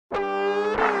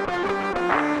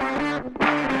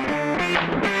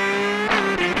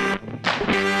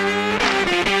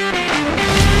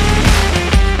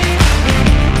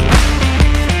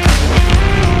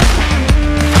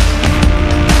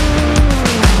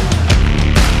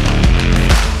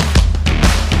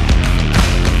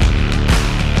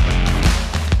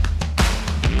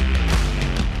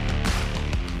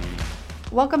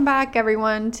Welcome back,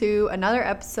 everyone, to another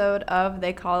episode of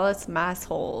They Call Us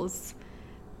Massholes.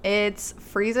 It's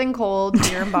freezing cold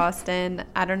here in Boston.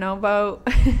 I don't know about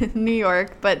New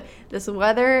York, but this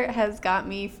weather has got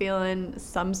me feeling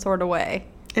some sort of way.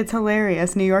 It's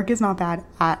hilarious. New York is not bad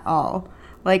at all.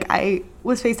 Like, I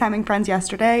was FaceTiming friends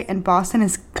yesterday, and Boston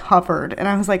is covered. And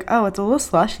I was like, oh, it's a little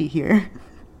slushy here.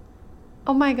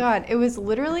 Oh, my God. It was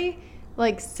literally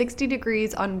like 60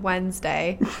 degrees on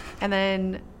Wednesday, and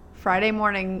then Friday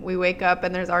morning we wake up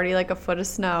and there's already like a foot of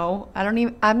snow.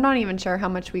 I'm not even sure how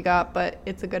much we got, but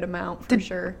it's a good amount for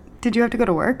sure. Did you have to go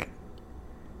to work?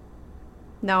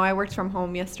 No, I worked from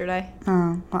home yesterday.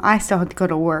 Oh, well, I still had to go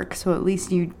to work, so at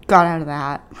least you got out of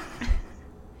that.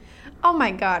 Oh my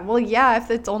God. Well, yeah,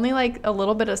 if it's only like a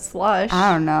little bit of slush.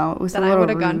 I don't know. It was then a little I would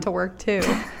have rude. gone to work too.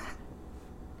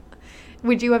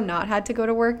 Would you have not had to go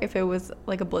to work if it was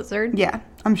like a blizzard? Yeah,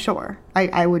 I'm sure.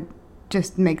 I would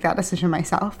just make that decision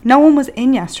myself. No one was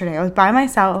in yesterday. I was by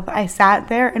myself. I sat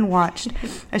there and watched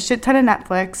a shit ton of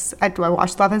Netflix. I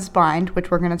watched Love is Blind, which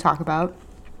we're going to talk about.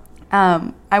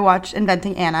 I watched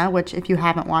Inventing Anna, which if you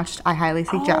haven't watched, I highly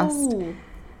suggest. Oh.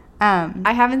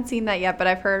 I haven't seen that yet, but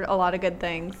I've heard a lot of good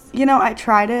things. You know, I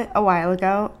tried it a while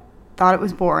ago, thought it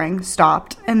was boring,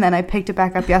 stopped, and then I picked it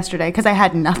back up yesterday because I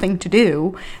had nothing to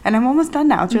do, and I'm almost done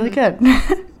now. It's really good.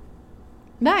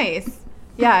 Nice.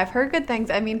 Yeah, I've heard good things.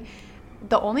 I mean,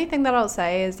 the only thing that I'll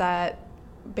say is that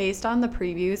based on the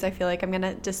previews, I feel like I'm going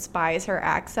to despise her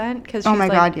accent because she's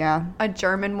God, yeah. a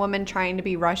German woman trying to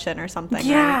be Russian or something.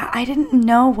 Yeah, right? I didn't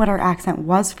know what her accent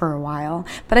was for a while,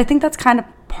 but I think that's kind of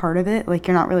part of it. Like,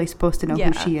 you're not really supposed to know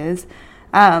who she is.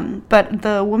 But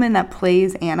the woman that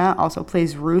plays Anna also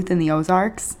plays Ruth in the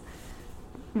Ozarks.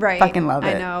 Right. Fucking love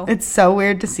it. I know. It's so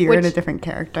weird to see her in a different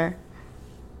character.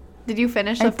 Did you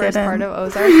finish the first part of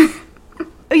Ozarks?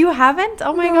 Oh, you haven't?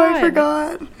 Oh my God. I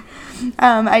forgot.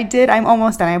 I did. I'm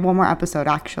almost done. I have one more episode,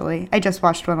 actually. I just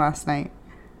watched one last night.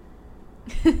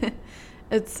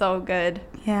 It's so good.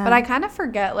 Yeah. But I kind of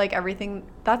forget, like, everything.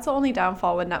 That's the only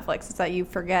downfall with Netflix is that you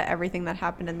forget everything that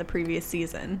happened in the previous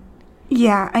season.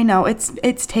 Yeah, I know.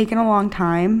 It's taken a long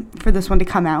time for this one to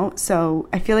come out, so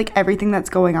I feel like everything that's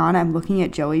going on, I'm looking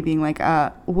at Joey being like,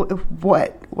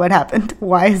 what happened?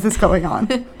 Why is this going on?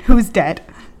 Who's dead?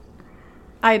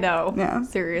 I know. Yeah.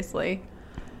 Seriously.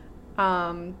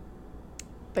 But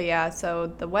yeah, so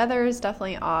the weather is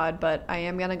definitely odd, but I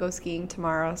am going to go skiing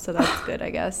tomorrow, so that's good, I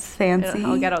guess. Fancy.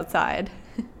 I'll get outside.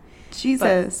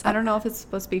 Jesus. But I don't know if it's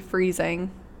supposed to be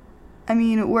freezing. I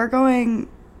mean, we're going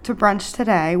to brunch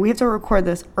today. We have to record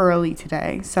this early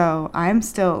today, so I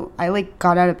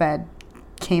got out of bed,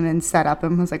 came in, set up,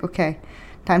 and was like, okay,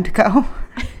 time to go.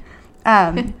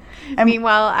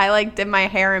 Meanwhile, I did my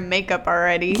hair and makeup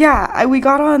already. Yeah, we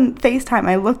got on FaceTime.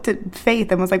 I looked at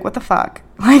Faith and was like, what the fuck?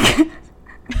 Like,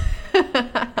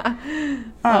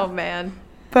 oh, man.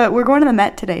 But we're going to the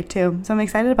Met today, too, so I'm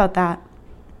excited about that.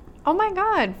 Oh, my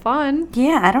God. Fun.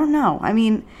 Yeah, I don't know. I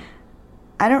mean,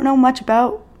 I don't know much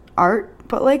about art,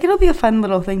 but, it'll be a fun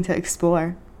little thing to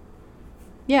explore.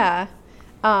 Yeah.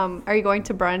 Are you going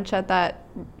to brunch at that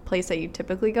place that you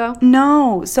typically go?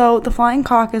 No. So the Flying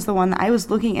Cock is the one that I was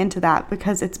looking into that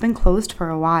because it's been closed for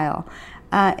a while.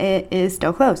 It is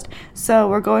still closed. So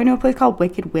we're going to a place called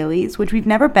Wicked Willie's, which we've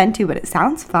never been to, but it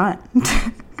sounds fun.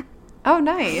 Oh,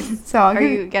 nice. So are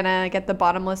you going to get the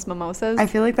bottomless mimosas? I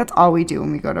feel like that's all we do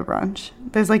when we go to brunch.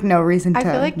 There's no reason to I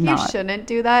feel like not. you shouldn't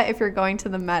do that if you're going to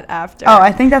the Met after. Oh,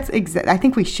 I think I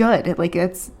think we should.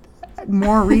 It's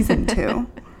more reason to.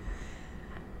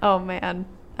 Oh, man.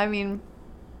 I mean,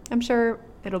 I'm sure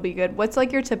it'll be good. What's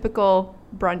your typical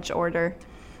brunch order?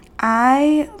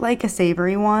 I like a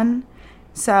savory one.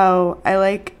 So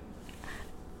it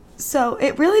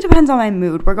really depends on my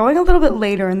mood. We're going a little bit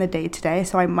later in the day today,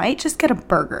 so I might just get a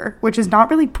burger, which is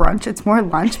not really brunch. It's more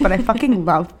lunch, but I fucking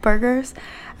love burgers.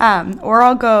 Or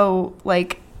I'll go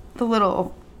the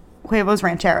little huevos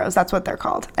rancheros. That's what they're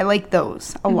called. I like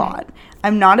those a lot.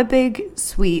 I'm not a big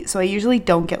sweet, so I usually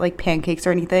don't get pancakes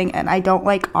or anything, and I don't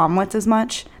like omelets as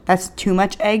much. That's too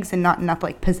much eggs and not enough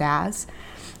pizzazz.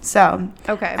 So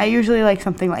okay. I usually like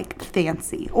something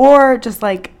fancy or just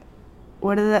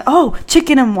what are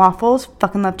chicken and waffles.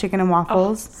 Fucking love chicken and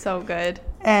waffles. Oh, so good.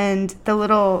 And the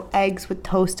little eggs with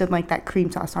toast and that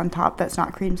cream sauce on top. That's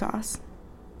not cream sauce.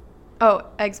 Oh,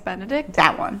 Eggs Benedict?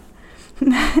 That one.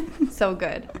 So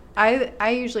good. I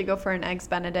usually go for an Eggs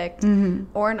Benedict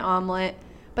or an omelet,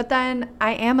 but then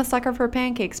I am a sucker for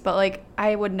pancakes, but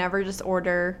I would never just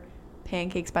order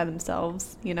pancakes by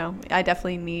themselves. I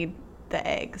definitely need the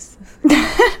eggs.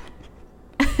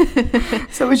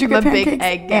 So would you get pancakes big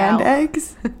egg gal. and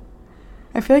eggs?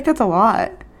 I feel like that's a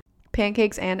lot.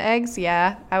 Pancakes and eggs?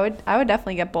 Yeah, I would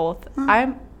definitely get both.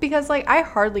 Because like I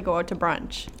hardly go out to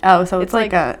brunch. Oh, so it's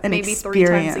like an maybe experience.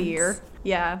 3 times a year.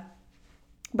 Yeah.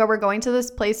 But we're going to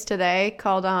this place today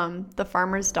called The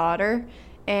Farmer's Daughter.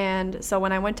 And so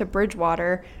when I went to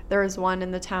Bridgewater, there was one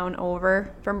in the town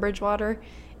over from Bridgewater,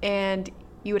 and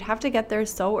you would have to get there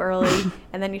so early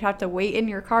and then you'd have to wait in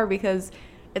your car because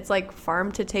it's like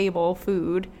farm to table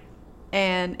food.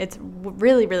 And it's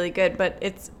really, really good, but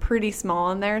it's pretty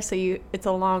small in there, so it's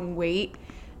a long wait.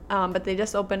 But they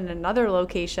just opened another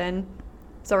location,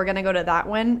 so we're gonna go to that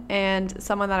one. And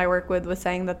someone that I work with was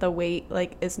saying that the wait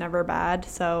like is never bad.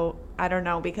 So I don't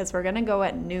know, because we're gonna go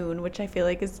at noon, which I feel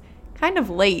like is kind of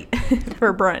late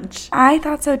for brunch. I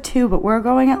thought so too, but we're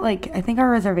going at like, I think our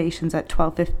reservation's at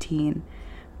 12:15.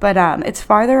 But it's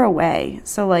farther away,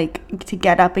 so like to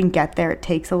get up and get there, it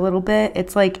takes a little bit.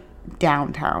 It's like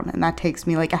downtown, and that takes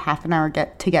me like a half an hour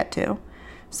to get to.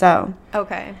 So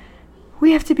okay,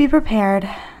 we have to be prepared.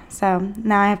 So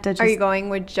now I have to just... Are you going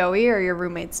with Joey or your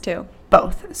roommates too?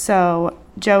 Both. So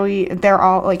Joey, they're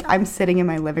all like, I'm sitting in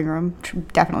my living room,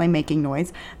 definitely making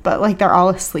noise, but like they're all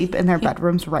asleep in their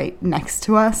bedrooms right next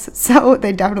to us, so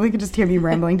they definitely could just hear me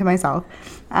rambling to myself.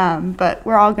 But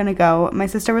we're all gonna go. My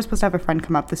sister was supposed to have a friend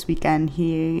come up this weekend.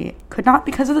 He could not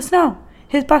because of the snow.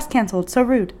 His bus canceled. So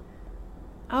rude.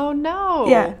 Oh no.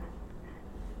 Yeah.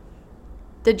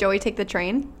 Did Joey take the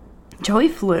train? Joey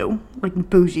flew, like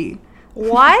bougie.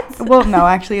 What? Well, no,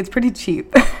 actually, it's pretty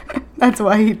cheap. That's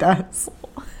why he does.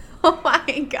 Oh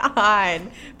my God.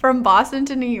 From Boston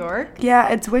to New York? Yeah,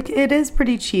 it is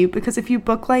pretty cheap because if you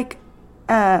book like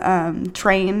a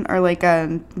train or like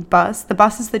a bus, the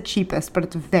bus is the cheapest, but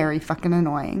it's very fucking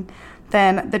annoying.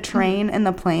 Then the train and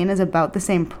the plane is about the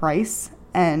same price,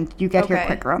 and you get here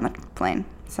quicker on the plane.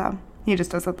 So he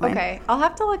just does the plane. Okay, I'll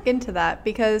have to look into that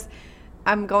because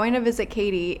I'm going to visit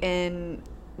Katie in,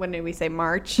 when did we say,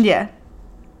 March? Yeah.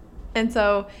 And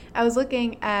so I was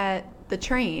looking at the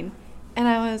train, and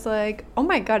I was like, oh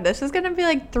my God, this is going to be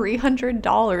like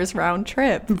 $300 round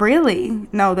trip. Really?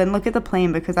 No, then look at the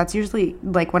plane, because that's usually,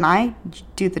 like, when I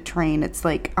do the train, it's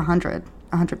like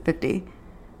 150.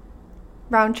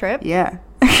 Round trip? Yeah.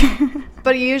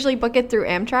 But you usually book it through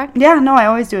Amtrak? Yeah, no, I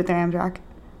always do it through Amtrak.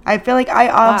 I feel like I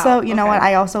also, you know okay. what,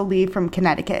 I also leave from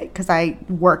Connecticut because I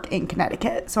work in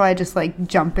Connecticut. So I just, like,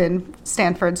 jump in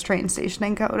Stanford's train station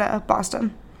and go to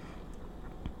Boston.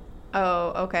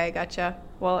 Oh, okay, gotcha.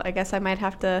 Well, I guess I might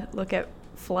have to look at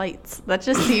flights. That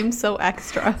just seems so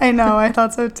extra. I know, I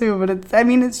thought so too, but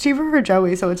it's cheaper for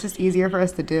Joey, so it's just easier for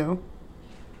us to do.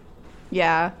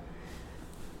 Yeah.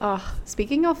 Oh,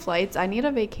 speaking of flights, I need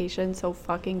a vacation so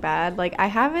fucking bad. Like, I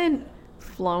haven't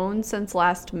flown since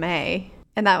last May,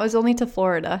 and that was only to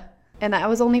Florida. And that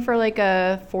was only for like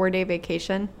a 4-day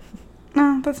vacation.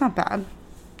 No, that's not bad.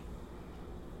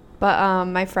 But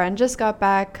my friend just got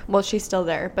back. Well, she's still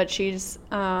there, but she just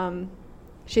went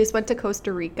to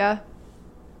Costa Rica.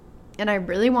 And I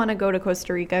really want to go to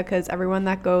Costa Rica because everyone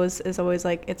that goes is always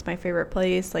like, it's my favorite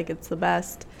place. Like, it's the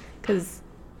best. Because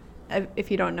if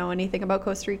you don't know anything about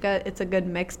Costa Rica, it's a good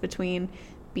mix between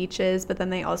beaches, but then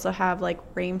they also have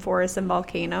like rainforests and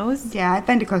volcanoes. Yeah, I've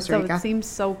been to Costa Rica. So it seems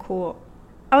so cool.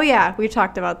 Oh, yeah. We've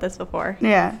talked about this before.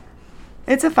 Yeah.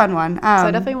 It's a fun one. So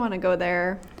I definitely want to go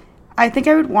there. I think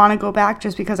I would want to go back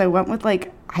just because I went with,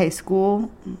 like, high school.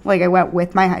 Like, I went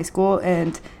with my high school,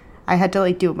 and I had to,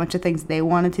 like, do a bunch of things they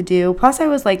wanted to do. Plus, I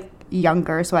was, like,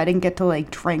 younger, so I didn't get to,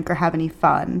 like, drink or have any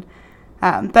fun.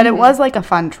 But it was, like, a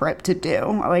fun trip to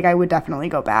do. Like, I would definitely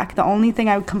go back. The only thing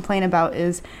I would complain about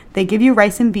is they give you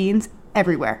rice and beans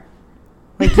everywhere.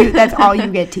 Like, that's all you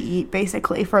get to eat,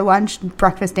 basically, for lunch,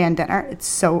 breakfast, and dinner. It's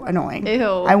so annoying. Ew.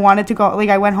 I wanted to go, like,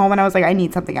 I went home, and I was like, I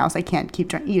need something else. I can't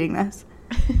keep eating this.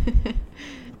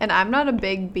 And I'm not a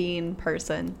big bean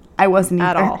person. I wasn't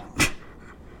at either. all.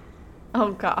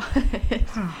 Oh God.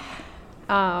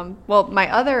 Well, my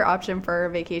other option for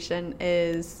vacation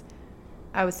is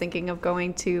I was thinking of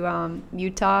going to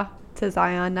Utah to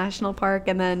Zion National Park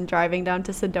and then driving down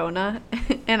to Sedona.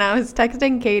 And I was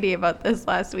texting Katie about this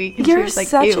last week, and You're she was like,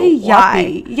 such ew, a yuppie.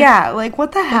 why? Yeah, like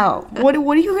what the hell? What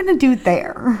are you gonna do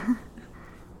there?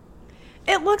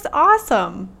 It looks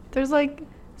awesome. There's like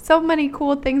so many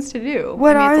cool things to do.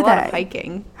 What I mean, are it's a lot they? of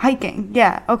hiking. Hiking,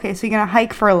 yeah. Okay, so you're gonna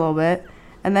hike for a little bit,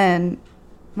 and then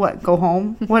what? Go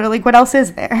home? What else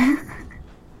is there?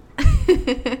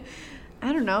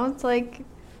 I don't know. It's like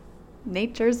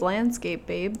nature's landscape,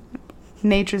 babe.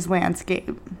 Nature's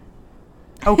landscape.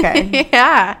 Okay.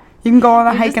 Yeah. You can go on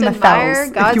a hike just in the admire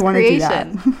fells God's if you want to do that.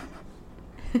 creation.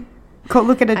 Go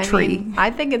look at a I tree. mean,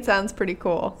 I think it sounds pretty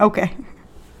cool. Okay.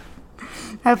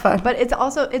 Have fun. But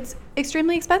it's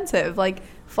extremely expensive. Like,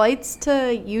 flights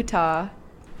to Utah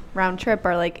round trip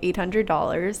are like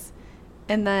 $800.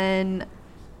 And then,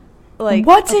 like,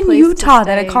 what's in Utah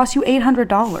that it costs you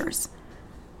 $800?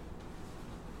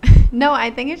 No,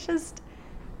 I think it's just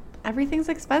everything's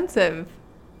expensive.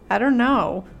 I don't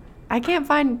know. I can't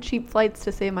find cheap flights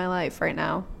to save my life right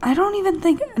now. I don't even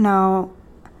think, no.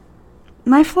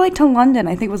 My flight to London,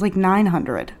 I think, was like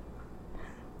 $900.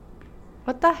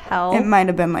 What the hell? It might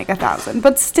have been like $1,000.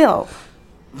 But still,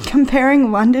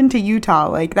 comparing London to Utah,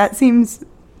 like, that seems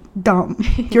dumb.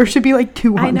 Yours should be like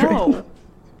 $200. I know.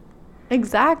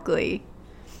 Exactly.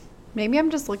 Maybe I'm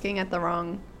just looking at the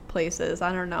wrong places.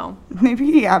 I don't know. Maybe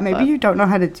you don't know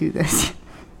how to do this.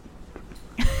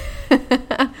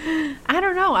 I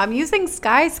don't know. I'm using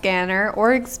Skyscanner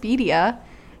or Expedia,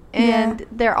 and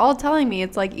they're all telling me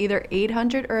it's like either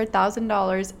 $800 or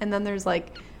 $1,000, and then there's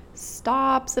like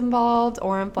stops involved,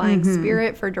 or I'm flying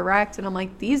Spirit for direct, and I'm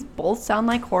like, these both sound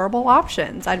like horrible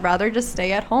options. I'd rather just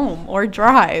stay at home or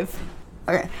drive.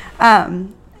 Okay.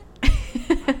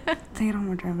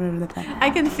 I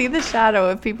can see the shadow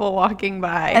of people walking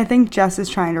by. I think Jess is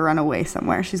trying to run away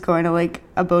somewhere. She's going to like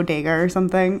a bodega or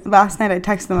something. Last night I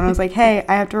texted them and I was like, hey,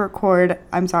 I have to record.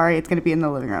 I'm sorry, it's going to be in the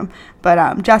living room.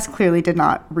 But Jess clearly did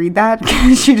not read that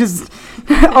because she just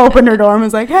opened her door and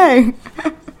was like, hey.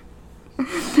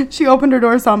 She opened her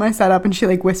door, saw my setup, and she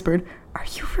like whispered, are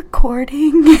you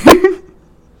recording?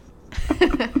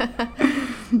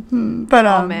 But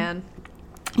oh, man.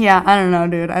 Yeah, I don't know,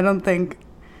 dude. I don't think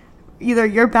either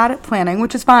you're bad at planning,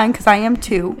 which is fine because I am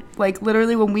too. Like,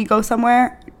 literally, when we go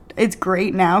somewhere, it's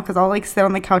great now because I'll, like, sit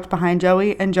on the couch behind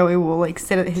Joey, and Joey will, like,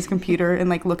 sit at his computer and,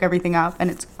 like, look everything up.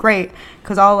 And it's great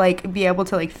because I'll, like, be able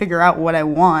to, like, figure out what I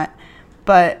want.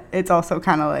 But it's also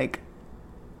kind of, like,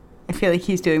 I feel like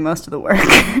he's doing most of the work.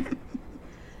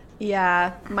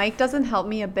 Yeah, Mike doesn't help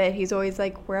me a bit. He's always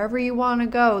like, wherever you want to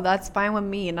go, that's fine with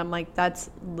me. And I'm like,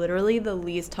 that's literally the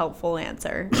least helpful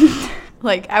answer.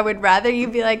 Like, I would rather you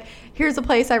be like, here's a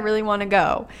place I really want to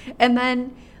go. And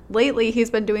then lately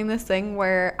he's been doing this thing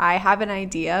where I have an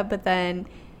idea, but then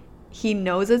he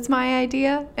knows it's my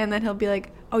idea. And then he'll be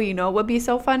like, oh, you know, it would be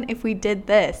so fun if we did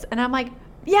this. And I'm like,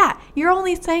 yeah, you're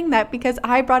only saying that because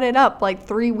I brought it up like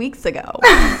 3 weeks ago.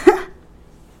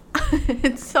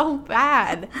 It's so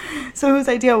bad. So whose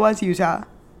idea was Utah?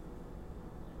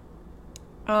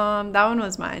 That one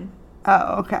was mine.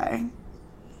 Oh, okay.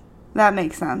 That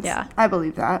makes sense. Yeah. I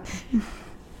believe that.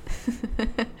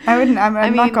 I'm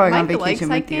not going on vacation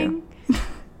with you.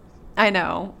 I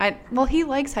know. Well, he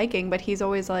likes hiking, but he's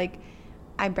always like,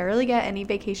 I barely get any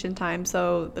vacation time,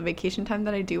 so the vacation time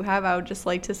that I do have, I would just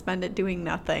like to spend it doing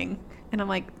nothing. And I'm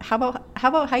like, how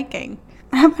about hiking?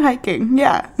 How about hiking?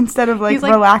 Yeah. Instead of like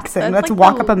relaxing, let's like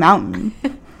walk up a mountain.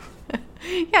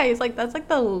 Yeah, he's like, that's like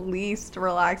the least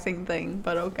relaxing thing,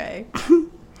 but okay.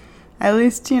 At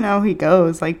least, you know, he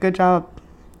goes. Like, good job.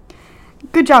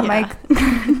 Good job, Mike.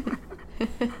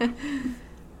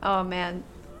 Oh, man.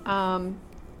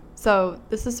 So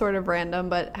this is sort of random,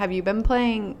 but have you been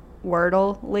playing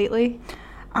Wordle lately?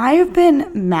 I have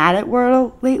been mad at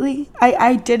Wordle lately.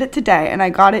 I did it today, and I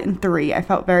got it in 3. I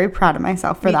felt very proud of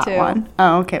myself for Me that too. one.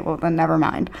 Oh, okay. Well, then never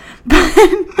mind. But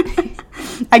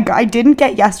I didn't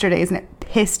get yesterday's, and it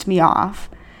pissed me off.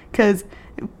 Because,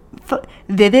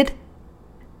 Vivid?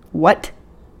 What?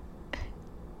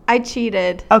 I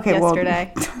cheated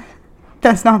yesterday. Well,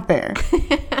 that's not fair.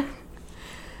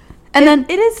 And then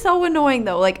it is so annoying,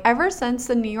 though. Like, ever since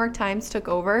the New York Times took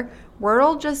over,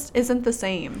 Wordle just isn't the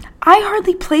same. I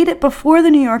hardly played it before the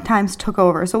New York Times took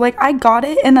over. So, like, I got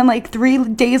it, and then, like, 3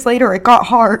 days later, it got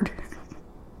hard.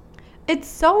 It's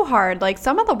so hard. Like,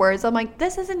 some of the words, I'm like,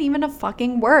 this isn't even a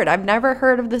fucking word. I've never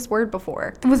heard of this word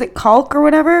before. Was it Calc or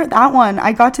whatever? That one.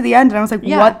 I got to the end, and I was like,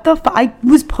 what the fuck? I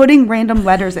was putting random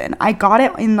letters in. I got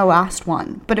it in the last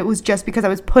one, but it was just because I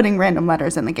was putting random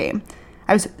letters in the game.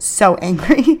 I was so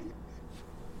angry.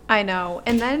 I know.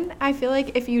 And then I feel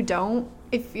like if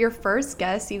your first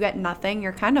guess, you get nothing,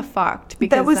 you're kind of fucked.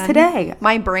 Because that was today.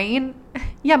 My brain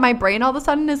all of a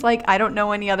sudden is like, I don't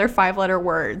know any other 5-letter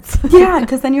words. Yeah,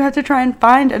 because then you have to try and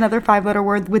find another 5-letter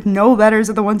word with no letters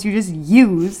of the ones you just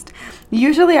used.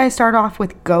 Usually I start off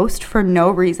with ghost for no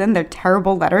reason. They're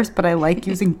terrible letters, but I like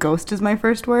using ghost as my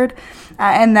first word.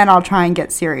 And then I'll try and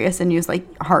get serious and use, like,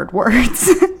 hard words.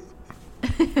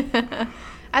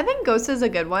 I think ghost is a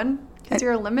good one. Because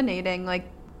you're eliminating, like,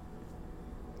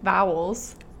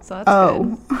 vowels. So that's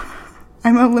good.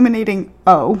 I'm eliminating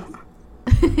O.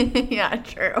 Yeah,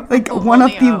 true. Like, one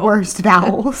of the worst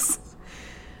vowels.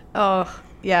 Oh,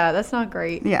 yeah, that's not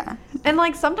great. Yeah. And,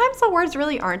 like, sometimes the words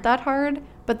really aren't that hard,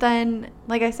 But then,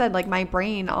 like I said, like my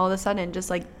brain all of a sudden just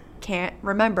like can't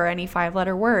remember any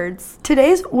 5-letter words.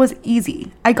 Today's was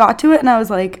easy. I got to it and I was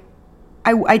like,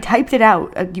 I typed it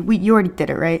out. You already did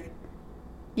it, right?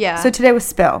 Yeah. So today was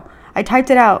spill. I typed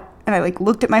it out and I like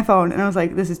looked at my phone and I was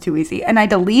like, this is too easy. And I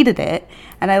deleted it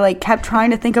and I like kept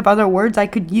trying to think of other words I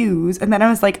could use. And then I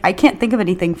was like, I can't think of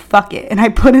anything. Fuck it. And I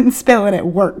put in spill and it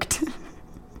worked.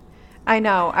 I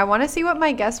know. I want to see what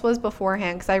my guess was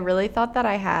beforehand because I really thought that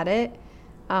I had it.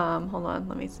 Hold on.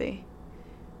 Let me see.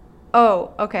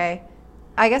 Oh, okay.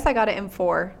 I guess I got it in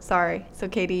 4. Sorry. So,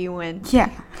 Katie, you win.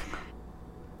 Yeah.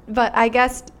 But I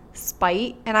guessed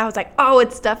spite, and I was like, oh,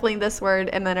 it's definitely this word,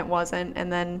 and then it wasn't.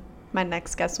 And then my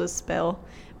next guess was spill.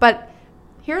 But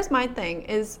here's my thing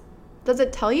is, does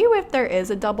it tell you if there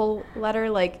is a double letter?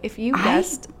 Like, if you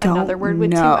guessed another word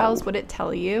with 2 L's, would it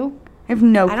tell you? I have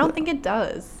no clue. I don't think it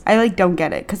does. I, like, don't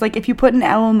get it. Because, like, if you put an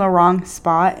L in the wrong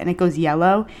spot and it goes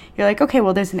yellow, you're like, okay,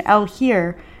 well, there's an L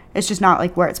here. It's just not,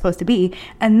 like, where it's supposed to be.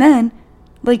 And then,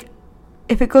 like,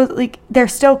 if it goes, like, there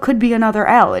still could be another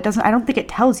L. It doesn't, I don't think it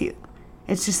tells you.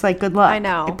 It's just, like, good luck. I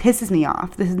know. It pisses me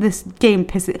off. This game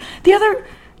pisses. The other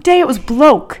day it was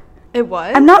bloke. It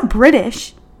was? I'm not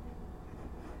British.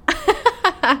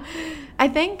 I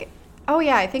think,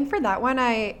 I think for that one,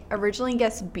 I originally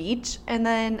guessed beach, and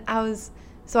then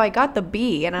so I got the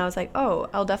B, and I was like, oh,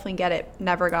 I'll definitely get it.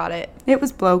 Never got it. It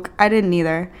was bloke. I didn't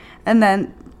either. And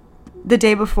then the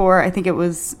day before, I think it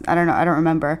was, I don't know, I don't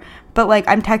remember. But, like,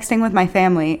 I'm texting with my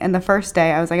family, and the first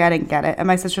day, I was like, I didn't get it. And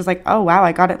my sister's like, oh, wow,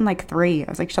 I got it in, like, 3. I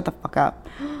was like, shut the fuck up.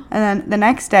 And then the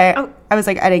next day, I was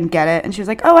like, I didn't get it. And she was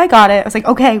like, oh, I got it. I was like,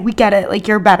 okay, we get it. Like,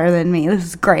 you're better than me. This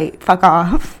is great. Fuck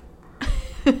off.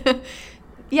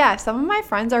 Yeah, some of my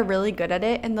friends are really good at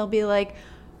it, and they'll be like,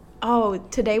 oh,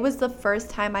 today was the first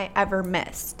time I ever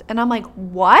missed. And I'm like,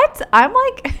 what? I'm,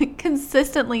 like,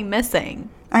 consistently missing.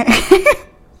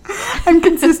 I'm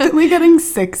consistently getting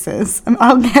 6s.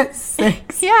 I'll get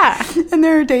 6. Yeah. And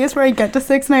there are days where I get to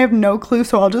 6 and I have no clue,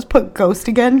 so I'll just put ghost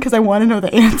again because I want to know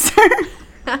the answer.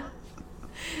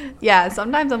 Yeah,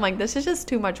 sometimes I'm like, this is just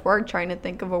too much work trying to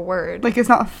think of a word. Like, it's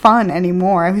not fun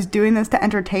anymore. I was doing this to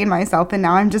entertain myself, and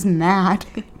now I'm just mad.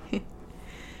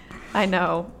 I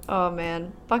know. Oh,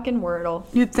 man. Fucking Wordle.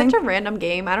 Such a random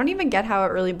game. I don't even get how it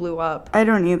really blew up. I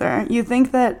don't either. You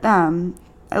think that,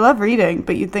 I love reading,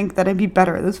 but you'd think that I'd be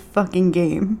better at this fucking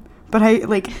game. But I,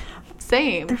 like...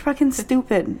 Same. They're fucking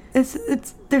stupid.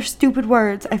 They're stupid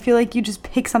words. I feel like you just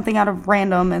pick something out of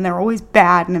random, and they're always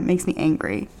bad, and it makes me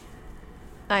angry.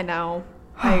 I know.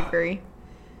 I agree.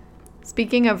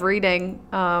 Speaking of reading,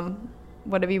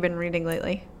 what have you been reading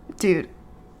lately? Dude.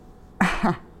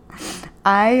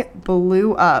 I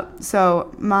blew up.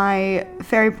 So my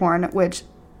fairy porn, which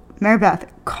Mary Beth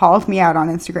called me out on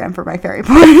Instagram for my fairy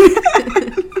porn.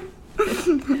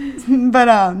 But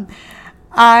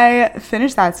I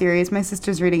finished that series. My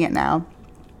sister's reading it now.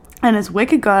 And it's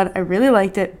wicked good. I really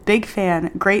liked it. Big fan.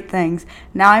 Great things.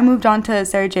 Now I moved on to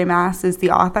Sarah J. Maas as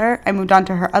the author. I moved on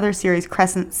to her other series,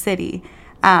 Crescent City.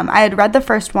 I had read the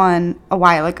first one a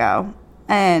while ago.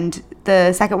 And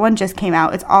the second one just came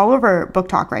out. It's all over Book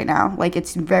Talk right now. Like,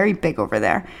 it's very big over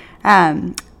there.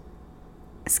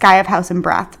 Sky of House and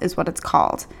Breath is what it's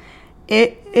called.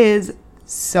 It is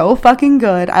so fucking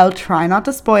good. I'll try not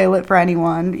to spoil it for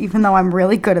anyone, even though I'm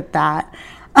really good at that.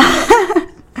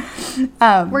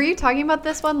 Were you talking about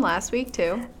this one last week,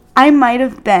 too? I might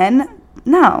have been.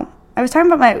 No. I was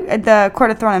talking about the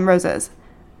Court of Thorn and Roses.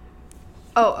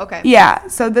 Oh, okay. Yeah.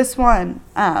 So this one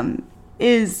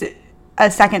is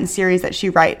a second series that she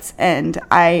writes, and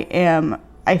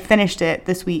I finished it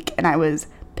this week, and I was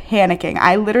panicking.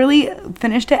 I literally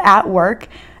finished it at work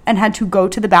and had to go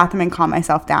to the bathroom and calm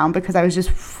myself down because I was just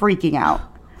freaking out.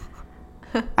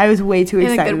 I was way too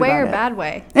excited. In a good way or bad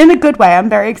way? In a good way. I'm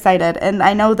very excited. And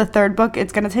I know the third book,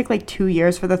 it's going to take like 2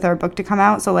 years for the third book to come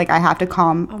out. So like I have to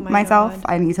calm myself. God.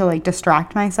 I need to like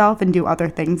distract myself and do other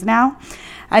things now.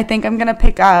 I think I'm going to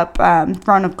pick up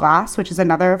Throne of Glass, which is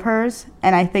another of hers.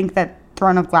 And I think that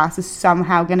Throne of Glass is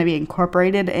somehow going to be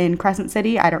incorporated in Crescent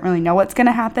City. I don't really know what's going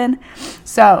to happen.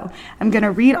 So I'm going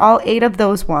to read all 8 of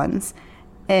those ones.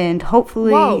 And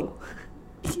hopefully... Whoa.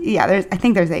 Yeah, I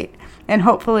think there's 8. And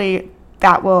hopefully...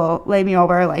 that will lay me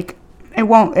over, like, it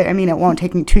won't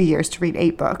take me 2 years to read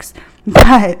 8 books,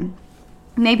 but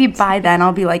maybe by then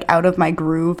I'll be, like, out of my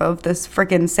groove of this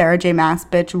freaking Sarah J. Maas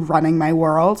bitch running my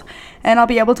world, and I'll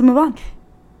be able to move on.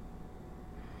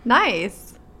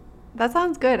 Nice. That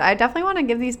sounds good. I definitely want to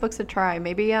give these books a try.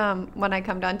 Maybe when I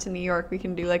come down to New York, we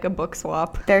can do, like, a book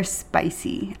swap. They're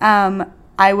spicy.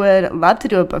 I would love to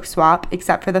do a book swap,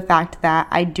 except for the fact that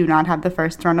I do not have the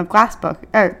first Throne of Glass book,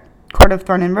 or Court of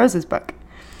Thorn and Roses book.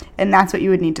 and that's what you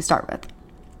would need to start with.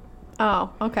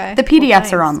 Oh, okay. The PDFs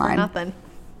are For online. nothing.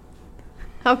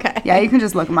 Okay. Yeah, you can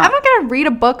just look them up. I'm not gonna read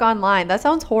a book online. That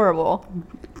sounds horrible.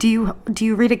 Do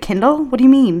you read a Kindle? What do you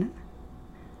mean?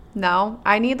 No,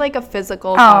 I need like a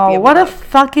physical copy Oh, of what a a book.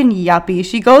 fucking yuppie.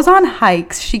 She goes on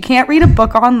hikes. She can't read a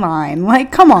book online.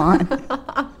 Like, come on.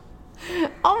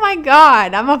 Oh my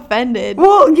god, I'm offended.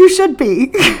 Well, you should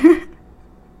be.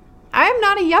 I'm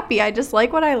not a yuppie. I just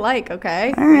like what I like,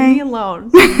 okay? All Leave right. me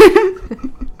alone.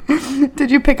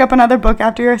 Did you pick up another book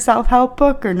after your self-help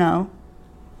book or no?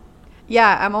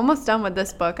 Yeah, I'm almost done with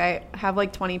this book. I have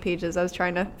like 20 pages. I was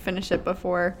trying to finish it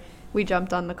before we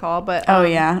jumped on the call, but Oh,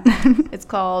 yeah. it's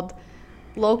called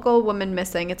Local Woman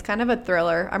Missing. It's kind of a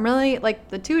thriller. I'm really like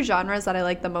the two genres that I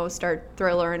like the most are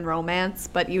thriller and romance,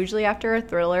 but usually after a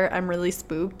thriller, I'm really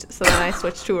spooked, so then I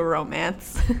switch to a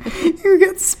romance. You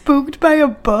get spooked by a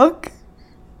book?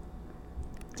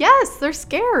 Yes, they're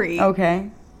scary. Okay.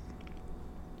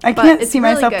 I But can't it's see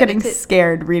really myself good. getting It's-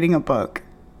 scared reading a book.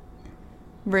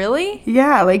 Really?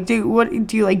 Yeah, like do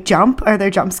you like jump? Are there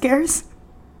jump scares?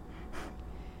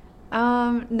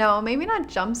 No, maybe not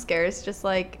jump scares, just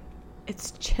like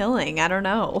it's chilling. I don't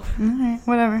know. Alright,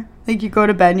 whatever. Like you go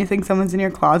to bed and you think someone's in your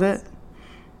closet.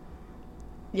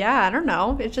 Yeah, I don't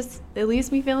know. It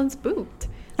leaves me feeling spooked.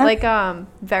 Okay. Like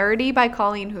Verity by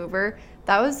Colleen Hoover.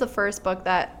 That was the first book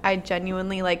that I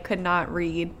genuinely like could not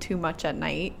read too much at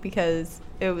night because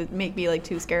it would make me like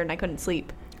too scared and I couldn't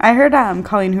sleep. I heard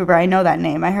Colleen Hoover. I know that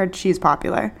name. I heard she's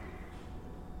popular.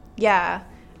 Yeah.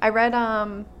 I read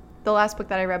the last book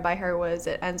that I read by her was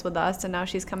It Ends With Us, and now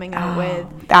she's coming out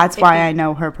with That's It why Be- I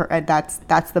know her.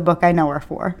 That's the book I know her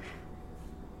for.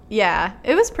 Yeah,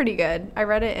 it was pretty good. I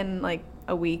read it in like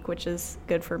a week, which is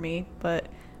good for me, but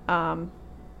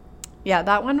yeah,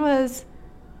 that one was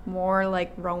more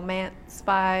like romance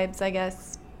vibes, I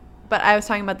guess. But I was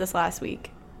talking about this last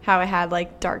week, how it had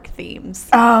like dark themes.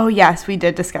 Oh yes, we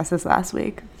did discuss this last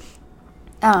week.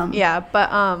 Yeah,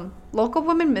 but Local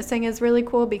Woman Missing is really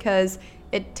cool because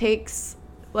it takes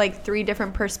like 3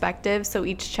 different perspectives, so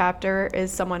each chapter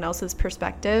is someone else's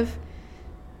perspective.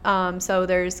 So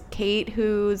there's Kate,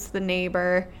 who's the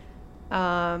neighbor,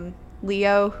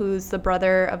 Leo, who's the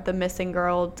brother of the missing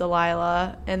girl,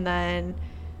 Delilah, and then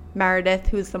Meredith,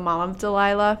 who's the mom of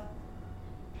Delilah.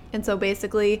 And so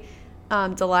basically,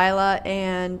 Delilah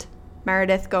and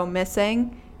Meredith go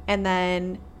missing, and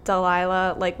then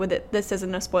Delilah, like with it, this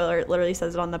isn't a spoiler, it literally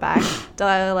says it on the back.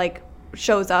 Delilah like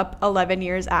shows up 11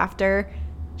 years after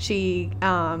she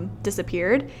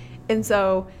disappeared, and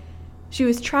so she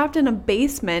was trapped in a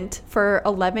basement for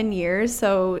 11 years.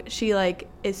 So she like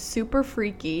is super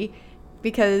freaky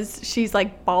because she's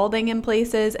like balding in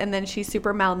places, and then she's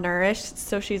super malnourished.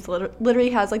 So she's literally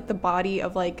has like the body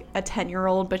of like a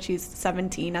 10-year-old, but she's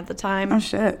 17 at the time. Oh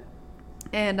shit.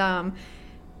 And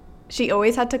she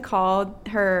always had to call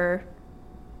her,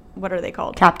 what are they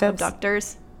called? Captives?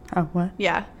 Abductors. Oh what?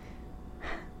 Yeah.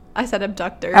 I said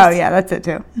abductors. Oh yeah, that's it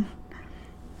too.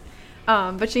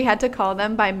 But she had to call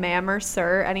them by ma'am or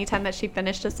sir anytime that she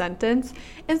finished a sentence.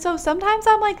 And so sometimes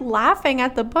I'm like laughing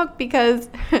at the book because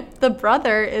the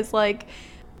brother is like,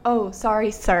 oh,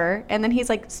 sorry, sir. And then he's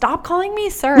like, stop calling me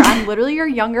sir. I'm literally your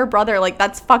younger brother. Like,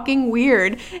 that's fucking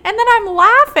weird. And then I'm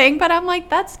laughing, but I'm like,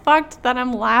 that's fucked that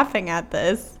I'm laughing at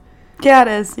this. Yeah, it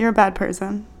is. You're a bad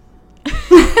person.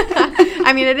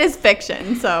 I mean, it is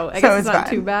fiction, so I guess it's not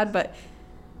fine. too bad, but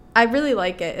I really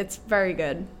like it. It's very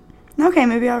good. Okay,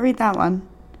 maybe I'll read that one.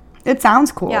 It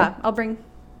sounds cool. Yeah,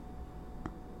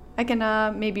 I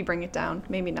can maybe bring it down.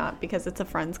 Maybe not, because it's a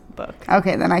friend's book.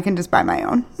 Okay, then I can just buy my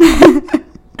own.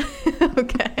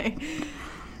 Okay.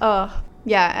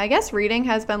 Yeah, I guess reading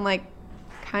has been like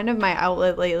kind of my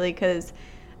outlet lately, because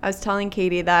I was telling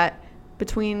Katie that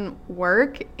between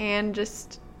work and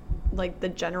just like the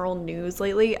general news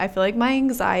lately, I feel like my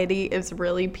anxiety is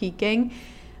really peaking.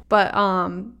 But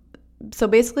so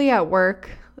basically at work,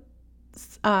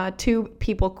 2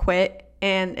 people quit,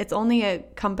 and it's only a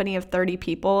company of 30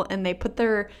 people, and they put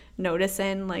their notice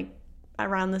in like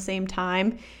around the same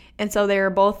time, and so they were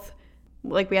both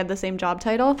like, we had the same job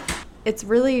title. It's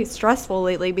really stressful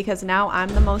lately because now I'm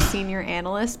the most senior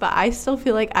analyst, but I still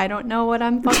feel like I don't know what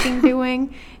I'm fucking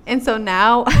doing. And so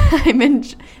now I'm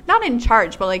not in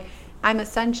charge, but like I'm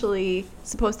essentially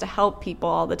supposed to help people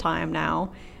all the time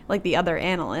now, like the other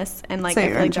analysts. And like So I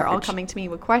you're feel in like they're all charge. coming to me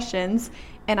with questions,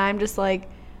 and I'm just like,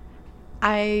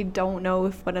 I don't know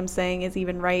if what I'm saying is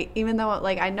even right, even though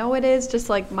like I know it is, just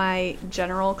like my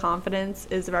general confidence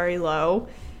is very low.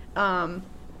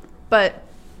 But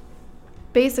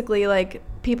basically, like,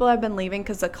 people have been leaving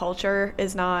because the culture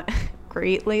is not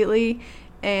great lately,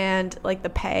 and like the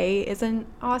pay isn't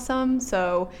awesome.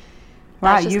 So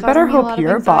wow, you better hope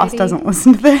your boss doesn't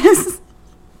listen to this.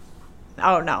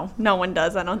 Oh, no one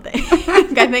does, I don't think.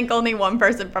 I think only one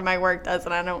person from my work does,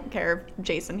 and I don't care if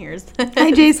Jason hears this.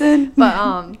 Hi, Jason.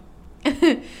 But,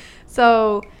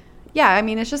 so, yeah, I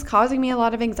mean, it's just causing me a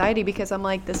lot of anxiety because I'm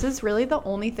like, this is really the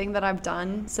only thing that I've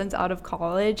done since out of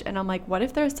college. And I'm like, what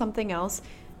if there's something else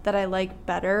that I like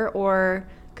better or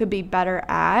could be better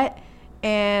at?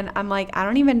 And I'm like, I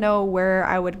don't even know where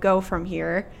I would go from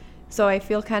here. So I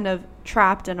feel kind of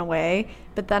trapped in a way.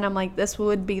 But then I'm like, this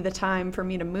would be the time for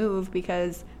me to move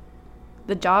because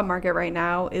the job market right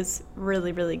now is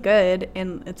really, really good.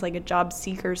 And it's like a job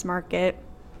seekers market.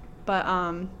 But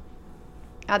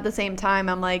at the same time,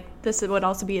 I'm like, this would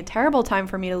also be a terrible time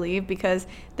for me to leave because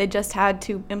they just had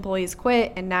 2 employees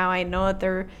quit. And now I know that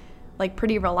they're like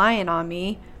pretty reliant on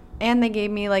me. And they gave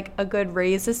me like a good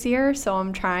raise this year. So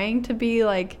I'm trying to be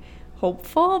like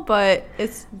hopeful, but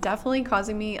it's definitely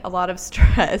causing me a lot of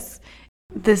stress.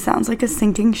 This sounds like a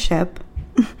sinking ship.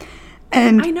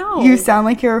 And I know. You sound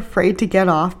like you're afraid to get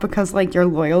off because like you're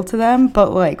loyal to them,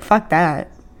 but like fuck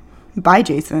that. Bye,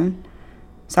 Jason.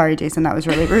 Sorry, Jason, that was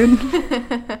really rude.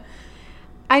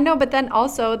 I know, but then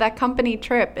also that company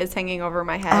trip is hanging over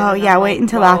my head. Oh yeah, wait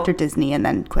until after Disney and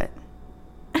then quit.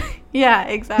 Yeah,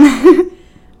 exactly.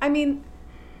 I mean,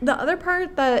 the other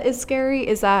part that is scary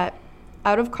is that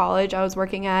out of college, I was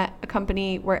working at a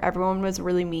company where everyone was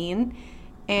really mean.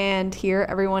 And here,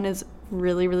 everyone is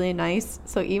really, really nice.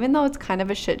 So even though it's kind of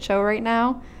a shit show right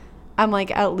now, I'm like,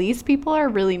 at least people are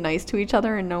really nice to each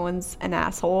other and no one's an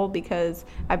asshole, because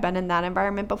I've been in that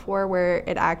environment before where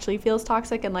it actually feels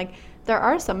toxic. And like, there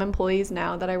are some employees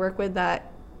now that I work with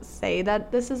that say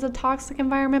that this is a toxic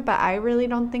environment, but I really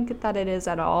don't think that it is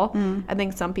at all. I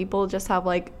think some people just have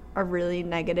like a really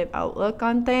negative outlook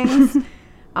on things.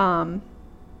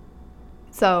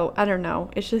 So I don't know.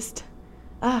 It's just,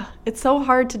 it's so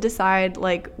hard to decide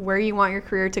like where you want your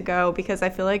career to go, because I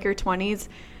feel like your 20s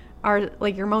are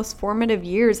like your most formative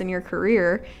years in your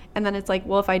career. And then it's like,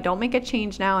 well, if I don't make a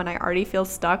change now and I already feel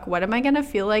stuck, what am I going to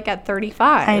feel like at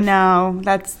 35? I know.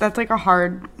 That's like a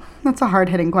hard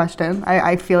hitting question.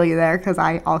 I feel you there because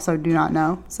I also do not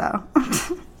know. So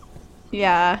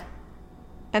yeah.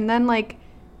 And then like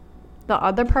the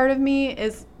other part of me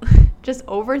is just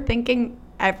overthinking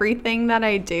everything that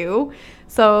I do.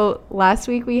 So last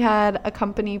week we had a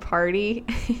company party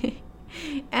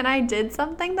and I did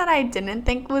something that I didn't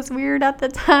think was weird at the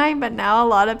time, but now a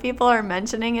lot of people are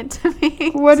mentioning it to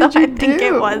me. What did you do? I think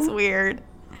it was weird.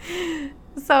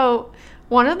 So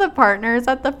one of the partners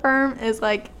at the firm is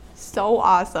like so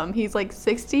awesome. He's like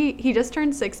 60. He just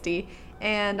turned 60,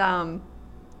 and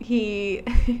he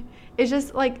is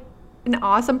just like an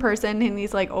awesome person, and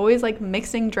he's like always like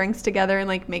mixing drinks together and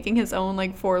like making his own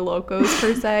like Four Locos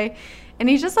per se. And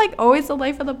he's just like always the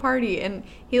life of the party, and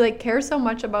he like cares so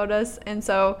much about us. And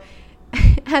so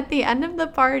at the end of the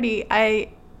party,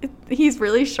 he's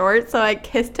really short, so I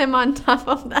kissed him on top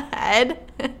of the head.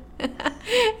 And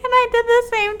I did the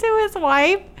same to his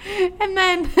wife. And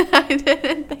then I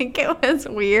didn't think it was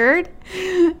weird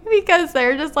because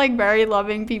they're just like very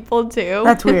loving people too.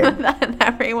 That's weird. And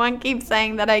everyone keeps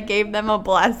saying that I gave them a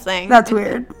blessing. That's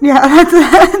weird. Yeah,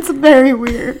 that's very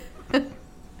weird.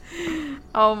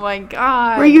 Oh my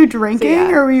God. Were you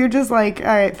drinking or were you just like, all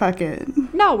right, fuck it?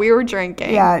 No, we were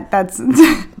drinking. Yeah, that's...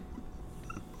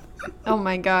 Oh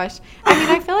my gosh. I mean,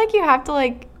 I feel like you have to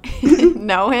like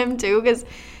know him too, because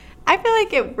I feel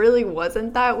like it really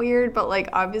wasn't that weird, but like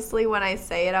obviously when I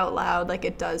say it out loud, like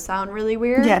it does sound really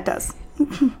weird. Yeah, it does.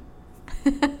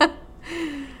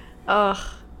 Ugh.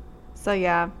 So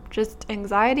yeah, just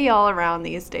anxiety all around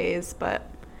these days, but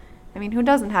I mean, who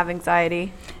doesn't have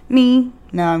anxiety? Me?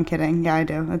 No, I'm kidding. Yeah, I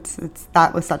do. It's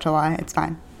that was such a lie. It's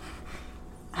fine.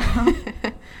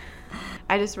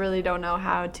 I just really don't know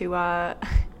how to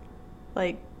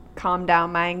like calm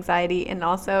down my anxiety, and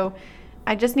also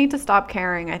I just need to stop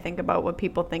caring, I think, about what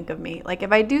people think of me. Like,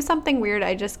 if I do something weird,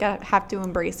 I just have to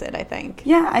embrace it, I think.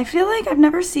 Yeah, I feel like I've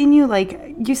never seen you,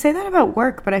 like, you say that about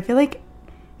work, but I feel like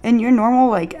in your normal,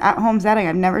 like, at-home setting,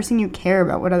 I've never seen you care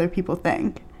about what other people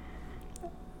think.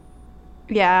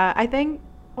 Yeah, I think,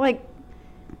 like,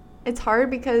 it's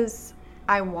hard because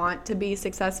I want to be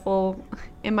successful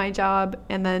in my job,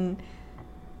 and then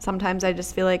sometimes I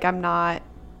just feel like I'm not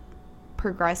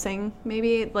progressing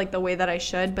maybe like the way that I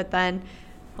should, but then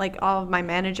like all of my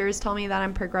managers tell me that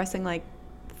I'm progressing like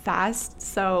fast,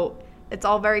 so it's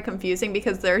all very confusing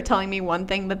because they're telling me one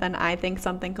thing but then I think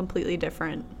something completely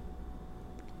different.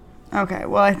 Okay,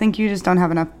 well, I think you just don't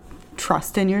have enough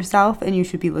trust in yourself, and you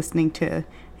should be listening to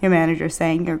your manager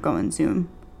saying you're going Zoom.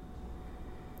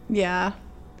 Yeah,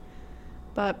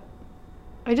 But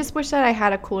I just wish that I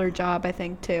had a cooler job, I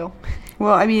think, too.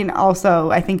 Well, I mean,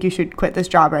 also, I think you should quit this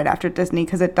job right after Disney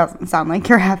because it doesn't sound like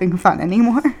you're having fun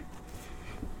anymore.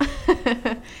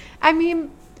 I mean,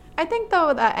 I think,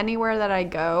 though, that anywhere that I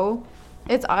go,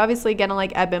 it's obviously going to,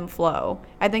 like, ebb and flow.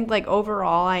 I think, like,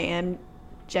 overall, I am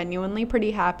genuinely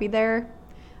pretty happy there.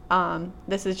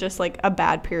 This is just, like, a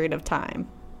bad period of time.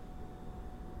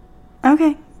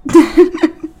 Okay.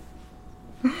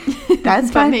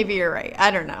 That's fine. But maybe you're right. I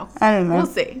don't know. We'll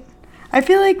see. I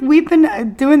feel like we've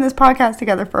been doing this podcast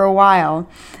together for a while,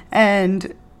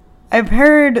 and I've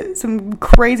heard some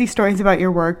crazy stories about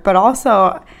your work, but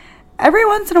also every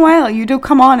once in a while you do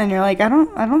come on and you're like, I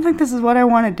don't think this is what I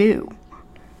want to do.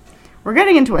 We're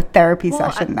getting into a therapy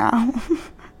session now.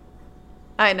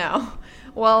 I know.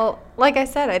 Well, like I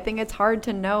said, I think it's hard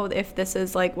to know if this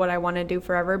is like what I want to do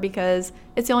forever because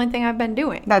it's the only thing I've been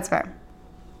doing. That's fair.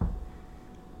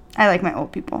 I like my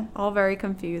old people. All very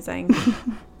confusing.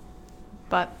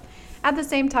 But at the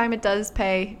same time, it does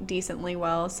pay decently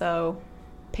well, so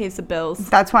pays the bills.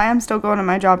 That's why I'm still going to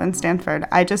my job in Stanford.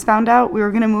 I just found out we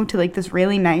were going to move to like this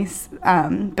really nice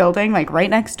building, like right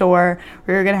next door.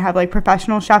 We were going to have like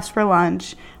professional chefs for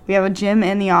lunch. We have a gym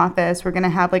in the office. We're going to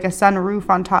have like a sunroof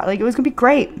on top. Like it was going to be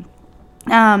great.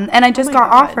 And I just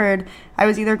got offered, I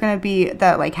was either going to be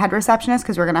the like head receptionist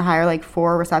because we're going to hire like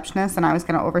 4 receptionists and I was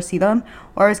going to oversee them,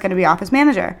 or I was going to be office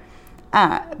manager.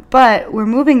 But we're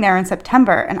moving there in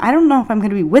September, and I don't know if I'm going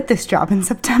to be with this job in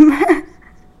September.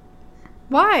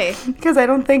 Why? Because I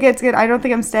don't think it's good. I don't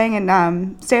think I'm staying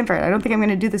in Stanford. I don't think I'm going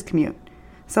to do this commute.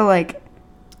 So, like,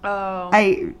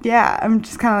 I'm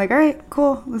just kind of like, all right,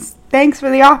 cool. Thanks for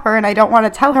the offer, and I don't want to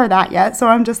tell her that yet. So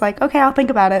I'm just like, okay, I'll think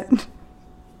about it.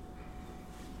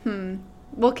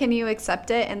 Well, can you accept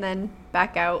it and then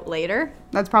back out later?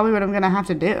 That's probably what I'm going to have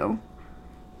to do.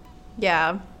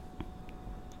 Yeah.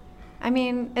 I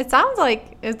mean, it sounds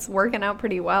like it's working out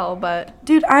pretty well, but...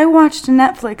 Dude, I watched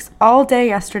Netflix all day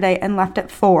yesterday and left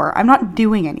at 4. I'm not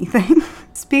doing anything.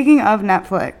 Speaking of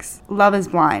Netflix, Love is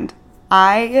Blind.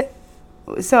 I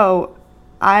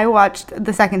watched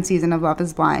the 2nd season of Love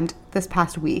is Blind this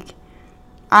past week.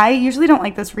 I usually don't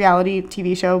like this reality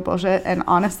TV show bullshit, and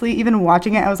honestly, even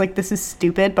watching it, I was like, this is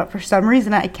stupid, but for some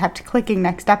reason, I kept clicking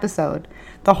next episode.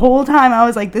 The whole time, I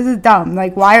was like, this is dumb.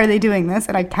 Like, why are they doing this?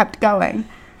 And I kept going.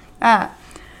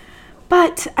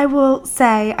 But I will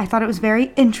say I thought it was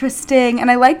very interesting,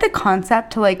 and I like the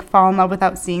concept to like fall in love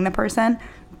without seeing the person.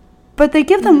 But they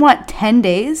give them 10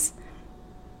 days?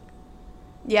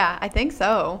 Yeah, I think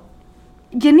so.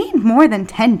 You need more than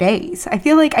 10 days. I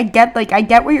feel like I get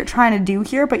what you're trying to do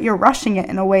here, but you're rushing it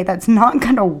in a way that's not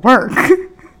going to work.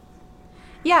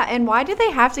 Yeah, and why do they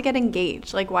have to get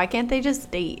engaged? Like, why can't they just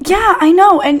date? Yeah, I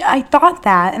know, and I thought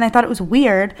that, and I thought it was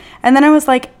weird, and then I was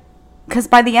like, because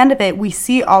by the end of it, we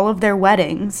see all of their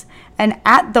weddings. And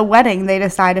at the wedding, they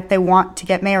decide if they want to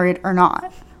get married or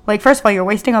not. Like, first of all, you're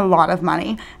wasting a lot of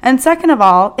money. And second of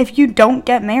all, if you don't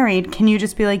get married, can you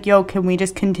just be like, yo, can we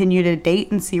just continue to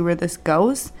date and see where this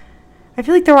goes? I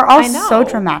feel like they were all so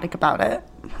dramatic about it.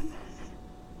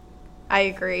 I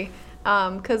agree.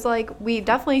 Because, like, we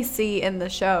definitely see in the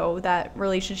show that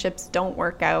relationships don't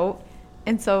work out.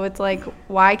 And so it's like,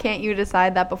 why can't you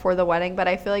decide that before the wedding? But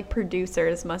I feel like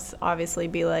producers must obviously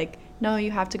be like, no, you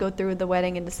have to go through with the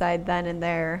wedding and decide then and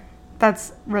there.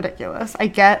 That's ridiculous. I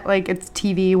get, like, it's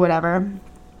TV, whatever.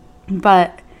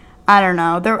 But I don't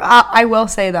know. I will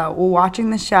say, though, watching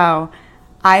the show,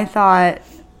 I thought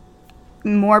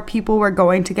more people were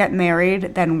going to get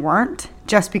married than weren't.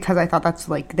 Just because I thought that's,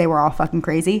 like, they were all fucking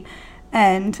crazy.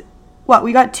 And...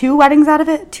 we got 2 weddings out of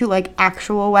it? 2, like,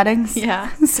 actual weddings?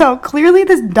 Yeah. So, clearly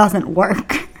this doesn't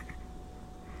work.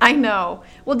 I know.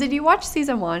 Well, did you watch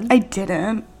season 1? I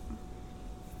didn't.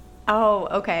 Oh,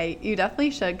 okay. You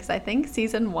definitely should, because I think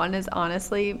season 1 is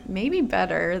honestly maybe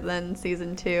better than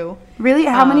season 2. Really?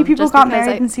 How many people got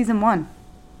married in season 1?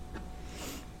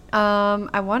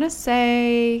 I want to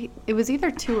say it was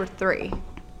either 2 or 3.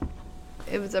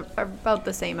 It was about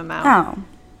the same amount. Oh.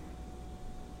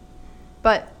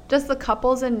 But... just the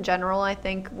couples in general, I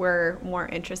think, were more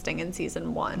interesting in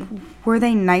season 1. Were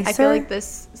they nicer? I feel like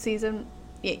this season...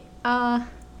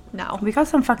 no. We got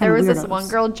some fucking There was weirdos. this one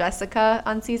girl, Jessica,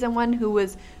 on season 1 who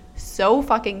was so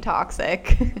fucking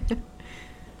toxic.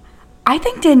 I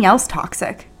think Danielle's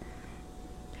toxic.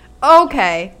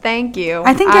 Okay, thank you.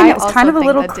 I think Danielle's kind of a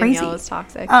little crazy. Danielle is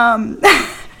toxic.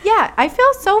 Yeah, I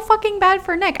feel so fucking bad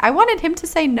for Nick. I wanted him to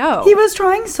say no. He was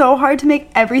trying so hard to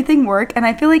make everything work, and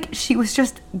I feel like she was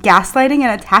just gaslighting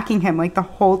and attacking him, like, the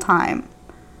whole time.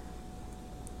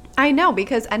 I know,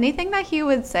 because anything that he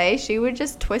would say, she would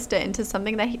just twist it into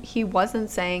something that he wasn't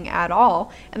saying at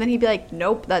all. And then he'd be like,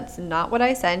 nope, that's not what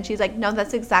I said. And she's like, no,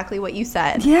 that's exactly what you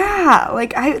said. Yeah,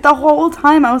 like, the whole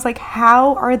time I was like,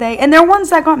 how are they? And they're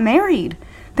ones that got married.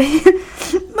 They,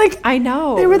 like, I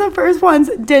know. They were the first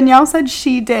ones. Danielle said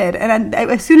she did. And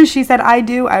as soon as she said I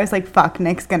do, I was like, fuck,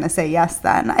 Nick's going to say yes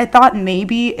then. I thought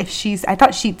maybe I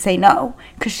thought she'd say no,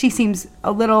 because she seems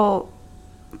a little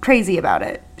crazy about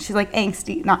it. She's like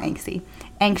anxious.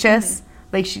 Mm-hmm.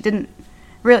 Like, she didn't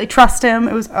really trust him.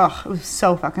 It was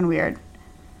so fucking weird.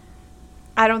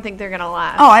 I don't think they're going to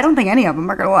last. Oh, I don't think any of them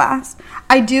are going to last.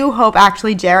 I do hope,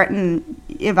 actually, Jarrett and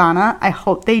Ivana, I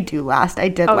hope they do last. I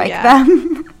did like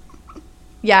them.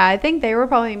 Yeah, I think they were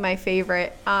probably my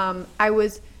favorite. I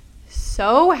was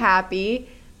so happy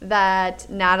that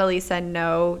Natalie said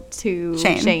no to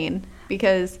Shane,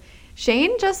 because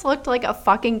Shane just looked like a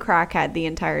fucking crackhead the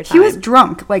entire time. He was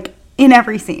drunk, like, in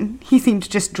every scene. He seemed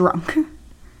just drunk.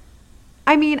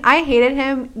 I mean, I hated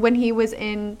him when he was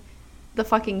in the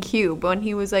fucking cube, when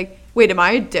he was like, wait, am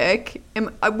I a dick?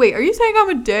 Wait, are you saying I'm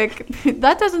a dick?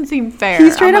 That doesn't seem fair.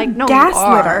 He straight up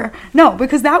gaslit her. No,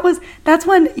 because that's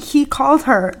when he called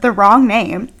her the wrong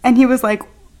name, and he was like,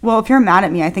 well, if you're mad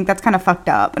at me, I think that's kind of fucked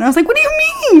up. And I was like, what do you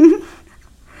mean?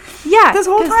 Yeah, this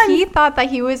whole time he thought that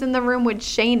he was in the room with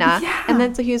Shayna, and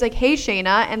then so he was like, hey,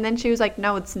 Shayna, and then she was like,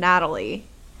 no, it's Natalie.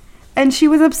 And she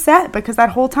was upset because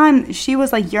that whole time she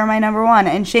was like, you're my number one.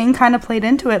 And Shane kind of played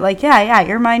into it like, yeah,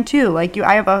 you're mine too. Like,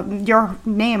 I have your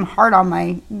name hard on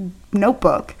my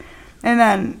notebook. And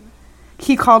then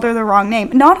he called her the wrong name.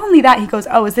 Not only that, he goes,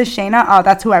 oh, is this Shayna? Oh,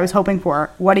 that's who I was hoping for.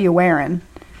 What are you wearing?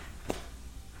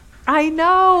 I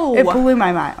know. It blew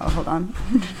my mind. Oh, hold on.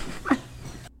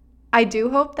 I do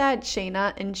hope that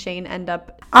Shayna and Shane end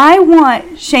up. I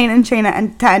want Shane and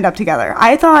Shayna to end up together.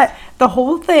 I thought the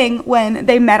whole thing when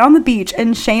they met on the beach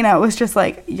and Shayna was just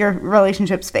like, your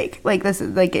relationship's fake. Like, this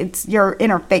is like, it's your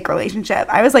inner fake relationship.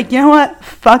 I was like, you know what?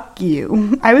 Fuck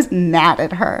you. I was mad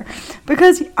at her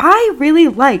because I really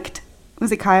liked,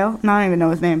 was it Kyle? No, I don't even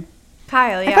know his name.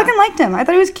 Kyle, yeah. I fucking liked him. I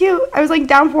thought he was cute. I was like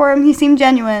down for him. He seemed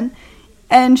genuine.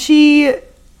 And she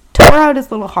tore out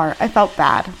his little heart. I felt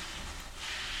bad.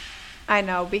 I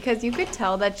know, because you could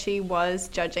tell that she was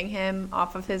judging him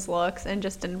off of his looks and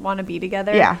just didn't want to be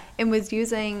together. Yeah. And was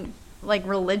using, like,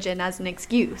 religion as an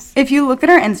excuse. If you look at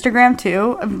her Instagram,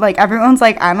 too, like, everyone's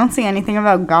like, I don't see anything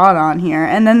about God on here.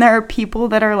 And then there are people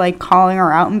that are, like, calling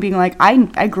her out and being like,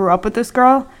 I grew up with this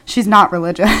girl. She's not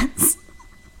religious.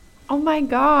 Oh, my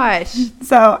gosh.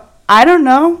 So, I don't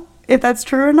know if that's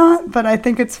true or not, but I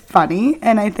think it's funny.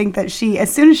 And I think that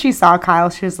as soon as she saw Kyle,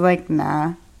 she was like,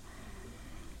 nah.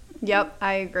 Yep,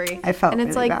 I agree. I felt and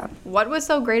it's really like, bad. What was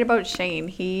so great about Shane?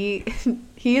 He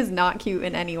is not cute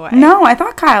in any way. No, I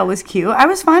thought Kyle was cute. I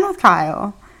was fine with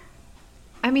Kyle.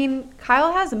 I mean,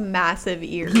 Kyle has massive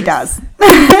ears. He does.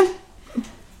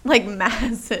 Like,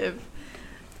 massive.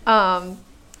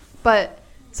 But,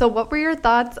 so what were your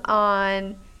thoughts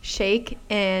on Shake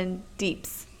and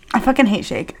Deeps? I fucking hate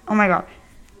Shake. Oh my god.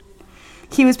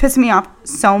 He was pissing me off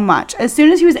so much. As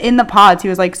soon as he was in the pods, he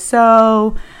was like,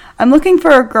 so I'm looking for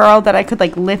a girl that I could,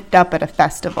 like, lift up at a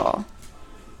festival.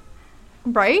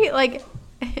 Right? Like,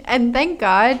 and thank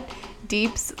God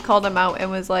Deeps called him out and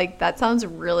was like, that sounds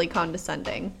really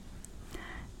condescending.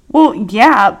 Well,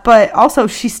 yeah, but also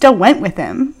she still went with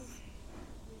him.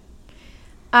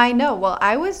 I know. Well,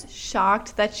 I was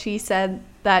shocked that she said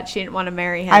that she didn't want to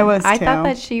marry him. I was, too. I thought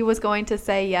that she was going to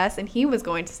say yes and he was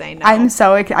going to say no. I'm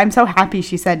so happy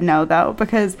she said no, though,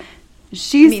 because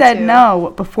she said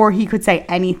no before he could say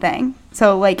anything.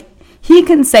 So, like, he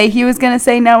can say he was going to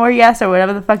say no or yes or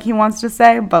whatever the fuck he wants to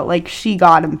say, but, like, she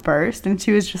got him first. And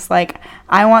she was just like,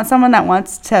 I want someone that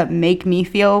wants to make me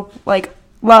feel, like,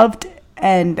 loved,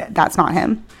 and that's not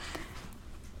him.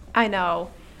 I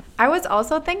know. I was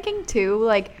also thinking, too,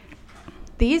 like,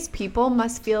 these people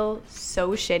must feel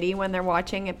so shitty when they're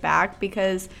watching it back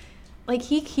because, like,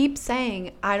 he keeps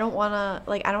saying, I don't want to,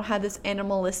 like, I don't have this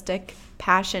animalistic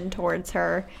passion towards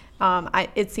her.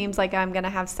 It seems like I'm going to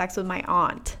have sex with my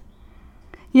aunt.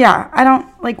 Yeah, I don't,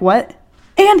 like, what?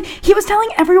 And he was telling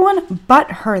everyone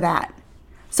but her that.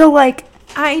 So, like,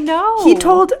 I know. He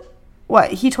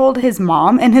told his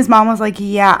mom, and his mom was like,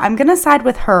 yeah, I'm going to side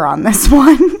with her on this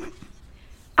one.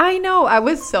 I know. I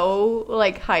was so,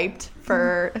 like, hyped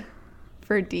for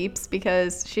Deeps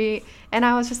because and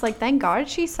I was just like, thank God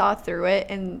she saw through it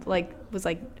and, like, was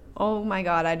like, oh my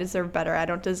God, I deserve better. I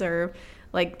don't deserve,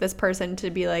 like, this person to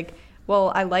be like,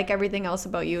 well, I like everything else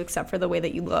about you except for the way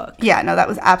that you look. Yeah, no, that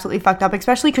was absolutely fucked up,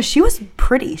 especially because she was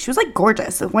pretty. She was, like,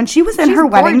 gorgeous. When she was in her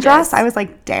wedding dress, I was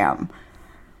like, damn.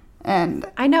 And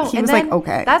I know. He was like,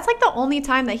 okay. That's like the only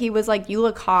time that he was like, you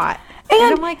look hot. And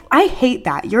I'm like, I hate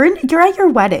that. You're at your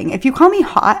wedding. If you call me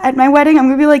hot at my wedding, I'm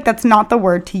going to be like, that's not the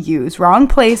word to use. Wrong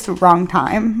place, wrong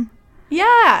time.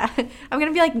 yeah. I'm going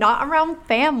to be like, not around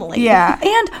family. Yeah.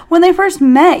 And when they first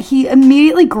met, he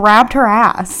immediately grabbed her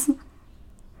ass.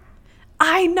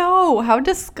 I know. How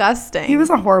disgusting. He was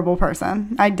a horrible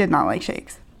person. I did not like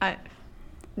Shakes.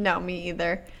 No, me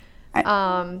either.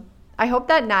 I hope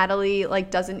that Natalie like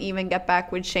doesn't even get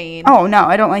back with Shane. Oh no,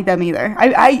 I don't like them either.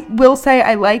 I will say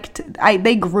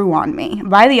they grew on me.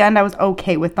 By the end, I was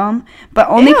okay with them, but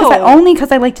only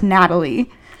because I liked Natalie.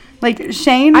 Like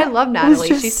Shane, I love Natalie.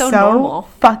 She's so normal.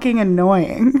 Fucking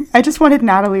annoying. I just wanted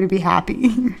Natalie to be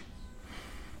happy.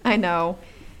 I know.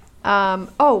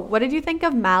 What did you think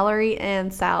of Mallory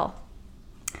and Sal?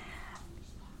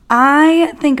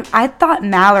 I thought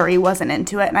Mallory wasn't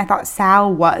into it, and I thought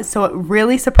Sal was. So it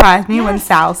really surprised me when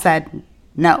Sal said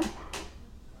no.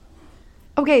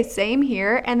 Okay, same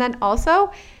here. And then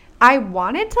also, I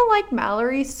wanted to like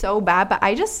Mallory so bad, but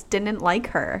I just didn't like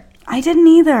her. I didn't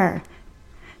either.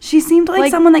 She seemed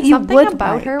like someone that you would like. Something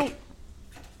about her.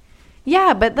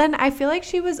 Yeah, but then I feel like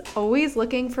she was always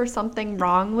looking for something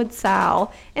wrong with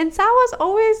Sal. And Sal was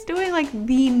always doing like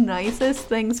the nicest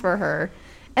things for her.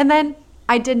 And then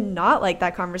I did not like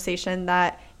that conversation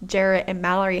that Jarrett and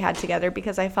Mallory had together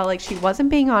because I felt like she wasn't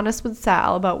being honest with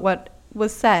Sal about what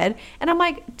was said. And I'm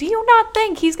like, do you not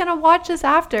think he's going to watch this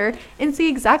after and see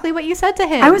exactly what you said to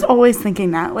him? I was always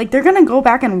thinking that. Like, they're going to go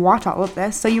back and watch all of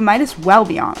this, so you might as well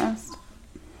be honest.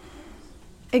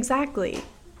 Exactly.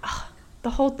 Ugh, the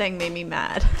whole thing made me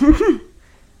mad.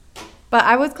 But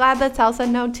I was glad that Sal said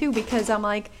no, too, because I'm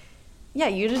like, yeah,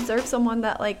 you deserve someone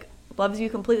that, like, loves you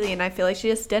completely, and I feel like she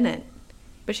just didn't.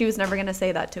 But she was never going to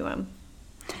say that to him.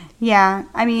 Yeah,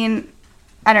 I mean,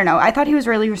 I don't know. I thought he was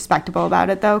really respectable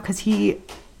about it, though, because he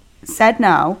said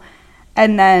no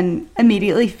and then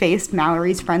immediately faced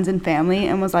Mallory's friends and family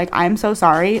and was like, I'm so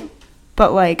sorry,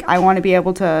 but, like, I want to be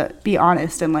able to be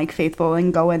honest and, like, faithful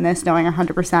and go in this knowing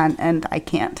 100%, and I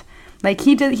can't. Like,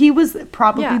 he was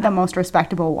probably the most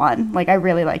respectable one. Like, I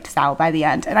really liked Sal by the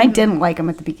end, and I didn't like him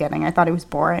at the beginning. I thought he was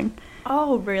boring.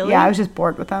 Oh, really? Yeah, I was just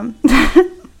bored with him.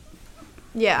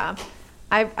 Yeah,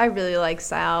 I really like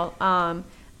Sal.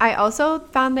 I also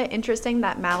found it interesting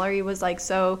that Mallory was like,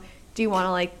 so do you want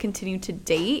to like continue to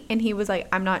date? And he was like,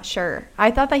 I'm not sure.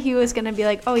 I thought that he was going to be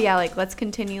like, oh yeah, like let's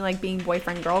continue like being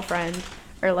boyfriend, girlfriend,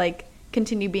 or like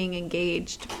continue being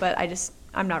engaged. But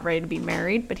I'm not ready to be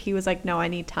married. But he was like, no, I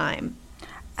need time.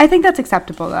 I think that's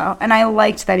acceptable though. And I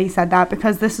liked that he said that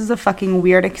because this is a fucking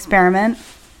weird experiment.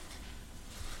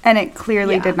 And it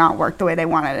clearly did not work the way they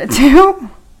wanted it to.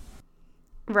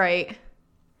 Right.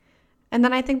 And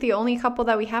then I think the only couple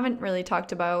that we haven't really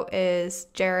talked about is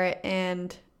Jarrett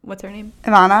and what's her name?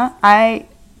 Ivana. I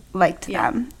liked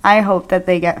them. I hope that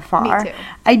they get far. Me too.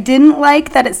 I didn't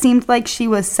like that it seemed like she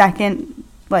was second,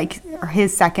 like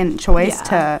his second choice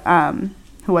to,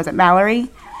 who was it, Mallory?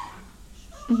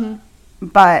 Mm-hmm.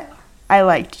 But I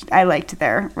liked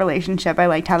their relationship. I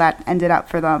liked how that ended up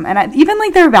for them. And even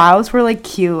like their vows were like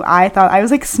cute. I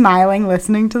was like smiling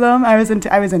listening to them. I was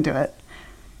into it.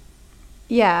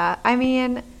 Yeah, I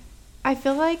mean, I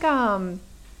feel like I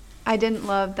didn't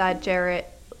love that Jarrett,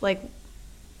 like,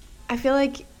 I feel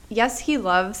like, yes, he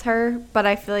loves her, but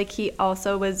I feel like he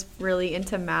also was really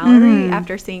into Mallory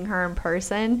after seeing her in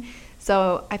person.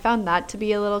 So I found that to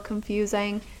be a little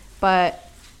confusing, but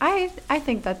I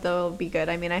think that they'll be good.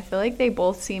 I mean, I feel like they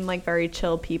both seem like very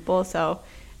chill people,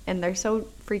 and they're so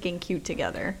freaking cute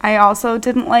together. I also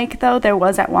didn't like, though, there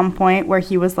was at one point where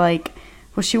he was like,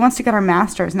 well, she wants to get her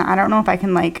master's. Now, I don't know if I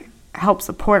can, like, help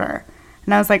support her.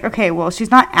 And I was like, okay, well, she's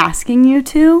not asking you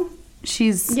to.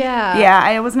 Yeah,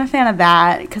 I wasn't a fan of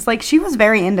that. Because, like, she was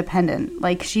very independent.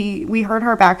 Like, we heard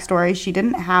her backstory. She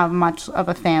didn't have much of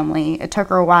a family. It took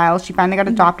her a while. She finally got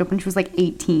adopted when she was, like,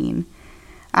 18.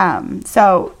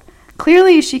 So,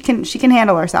 clearly, she can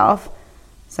handle herself.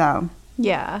 So.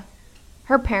 Yeah.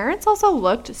 Her parents also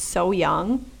looked so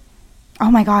young.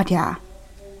 Oh, my God, yeah.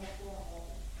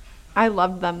 I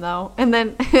loved them though. And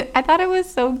then I thought it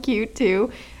was so cute too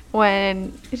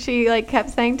when she like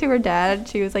kept saying to her dad,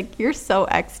 she was like, you're so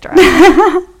extra.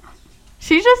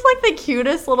 She's just like the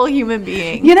cutest little human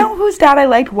being. You know whose dad I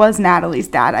liked was Natalie's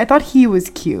dad. I thought he was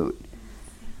cute.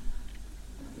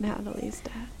 Natalie's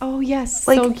dad. Oh yes,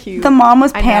 like, so cute. The mom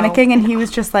was panicking and he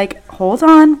was just like, hold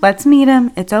on, let's meet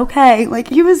him. It's okay. Like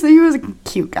he was a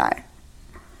cute guy.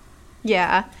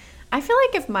 Yeah. I feel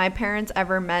like if my parents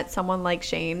ever met someone like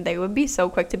Shane, they would be so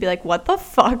quick to be like, what the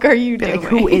fuck are you doing? Like,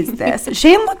 who is this?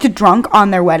 Shane looked drunk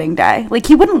on their wedding day. Like,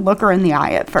 he wouldn't look her in the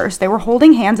eye at first. They were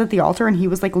holding hands at the altar, and he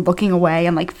was, like, looking away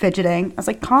and, like, fidgeting. I was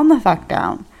like, calm the fuck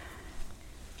down.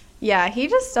 Yeah, he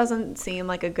just doesn't seem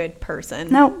like a good person.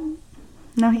 No,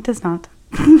 he does not.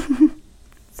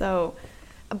 So,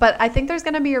 but I think there's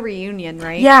going to be a reunion,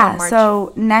 right? Yeah,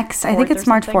 so next, I think it's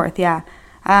March 4th, yeah.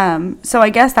 So I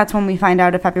guess that's when we find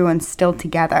out if everyone's still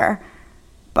together.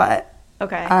 But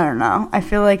okay. I don't know. I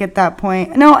feel like at that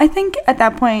point, no, I think at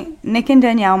that point, Nick and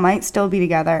Danielle might still be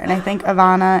together. And I think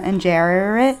Ivana and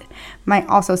Jared might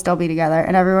also still be together.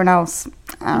 And everyone else,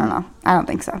 I don't know. I don't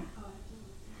think so.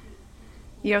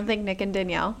 You don't think Nick and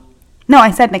Danielle? No,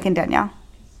 I said Nick and Danielle.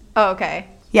 Oh, okay.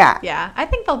 Yeah. Yeah, I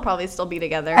think they'll probably still be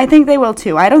together. I think they will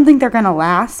too. I don't think they're going to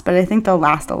last, but I think they'll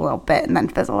last a little bit and then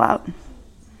fizzle out.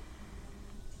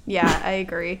 Yeah, I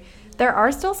agree. There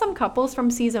are still some couples from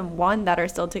season 1 that are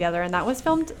still together, and that was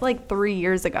filmed like 3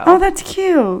 years ago. Oh, that's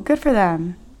cute. Good for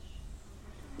them.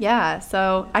 Yeah,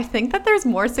 so I think that there's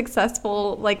more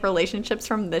successful like relationships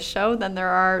from this show than there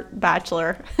are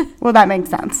Bachelor. Well, that makes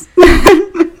sense.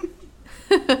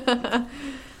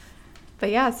 But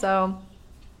yeah, so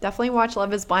definitely watch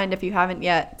Love is Blind if you haven't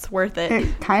yet. It's worth it.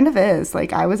 It kind of is.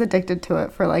 Like, I was addicted to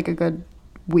it for like a good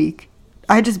week.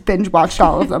 I just binge watched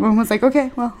all of them and was like,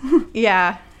 okay, well.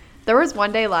 Yeah. There was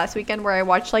one day last weekend where I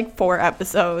watched like 4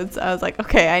 episodes. I was like,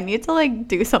 okay, I need to like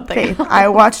do something. Okay, I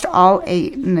watched all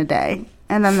 8 in a day.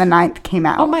 And then the 9th came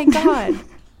out. Oh my God.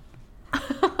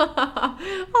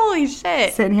 Holy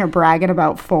shit. Sitting here bragging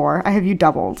about 4. I have you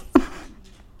doubled.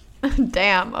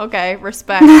 Damn. Okay.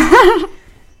 Respect.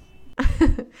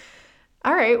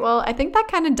 All right. Well, I think that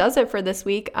kind of does it for this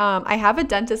week. I have a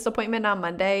dentist appointment on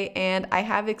Monday, and I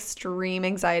have extreme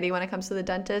anxiety when it comes to the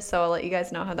dentist. So I'll let you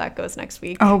guys know how that goes next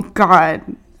week. Oh God.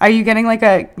 Are you getting like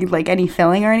any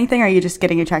filling or anything? Or are you just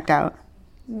getting it checked out?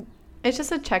 It's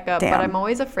just a checkup, Damn. but I'm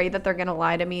always afraid that they're going to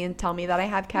lie to me and tell me that I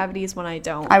have cavities when I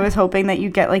don't. I was hoping that you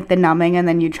get like the numbing and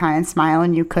then you try and smile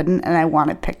and you couldn't, and I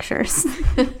wanted pictures.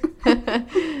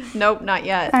 Nope, not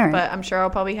yet. All right. But I'm sure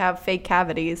I'll probably have fake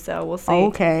cavities, so we'll see.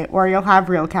 Okay, or you'll have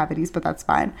real cavities, but that's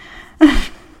fine.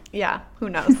 Yeah, who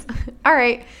knows? All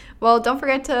right. Well, don't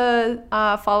forget to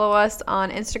follow us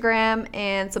on Instagram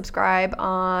and subscribe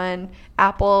on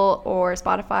Apple or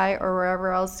Spotify or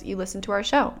wherever else you listen to our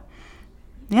show.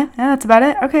 Yeah, that's about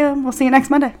it. Okay, we'll see you next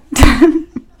Monday.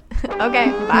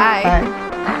 Okay, bye.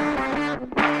 Bye.